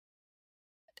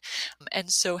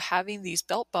And so having these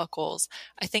belt buckles,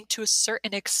 I think to a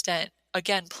certain extent,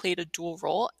 again, played a dual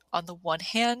role. On the one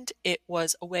hand, it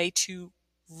was a way to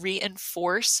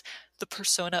reinforce the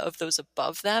persona of those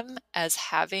above them as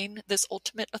having this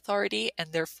ultimate authority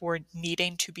and therefore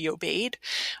needing to be obeyed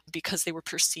because they were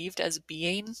perceived as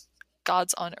being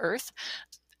gods on earth.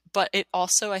 But it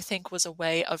also, I think, was a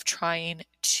way of trying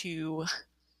to,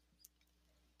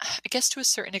 I guess to a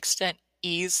certain extent,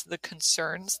 ease the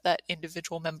concerns that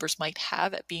individual members might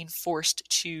have at being forced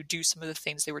to do some of the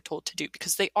things they were told to do,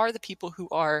 because they are the people who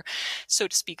are, so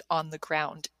to speak, on the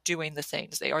ground doing the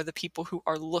things. They are the people who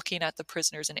are looking at the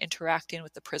prisoners and interacting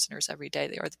with the prisoners every day.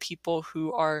 They are the people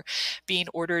who are being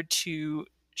ordered to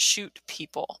shoot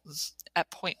people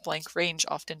at point blank range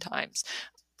oftentimes,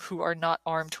 who are not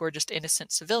armed, who are just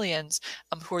innocent civilians,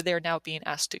 who are there now being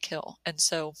asked to kill. And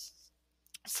so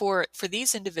for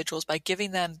these individuals, by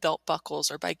giving them belt buckles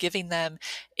or by giving them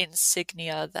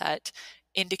insignia that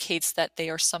indicates that they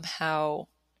are somehow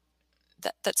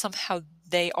that somehow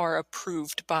they are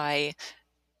approved by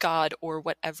God or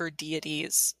whatever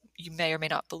deities you may or may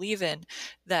not believe in,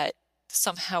 that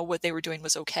somehow what they were doing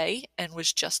was okay and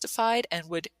was justified and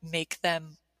would make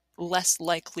them less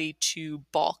likely to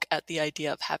balk at the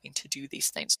idea of having to do these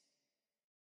things.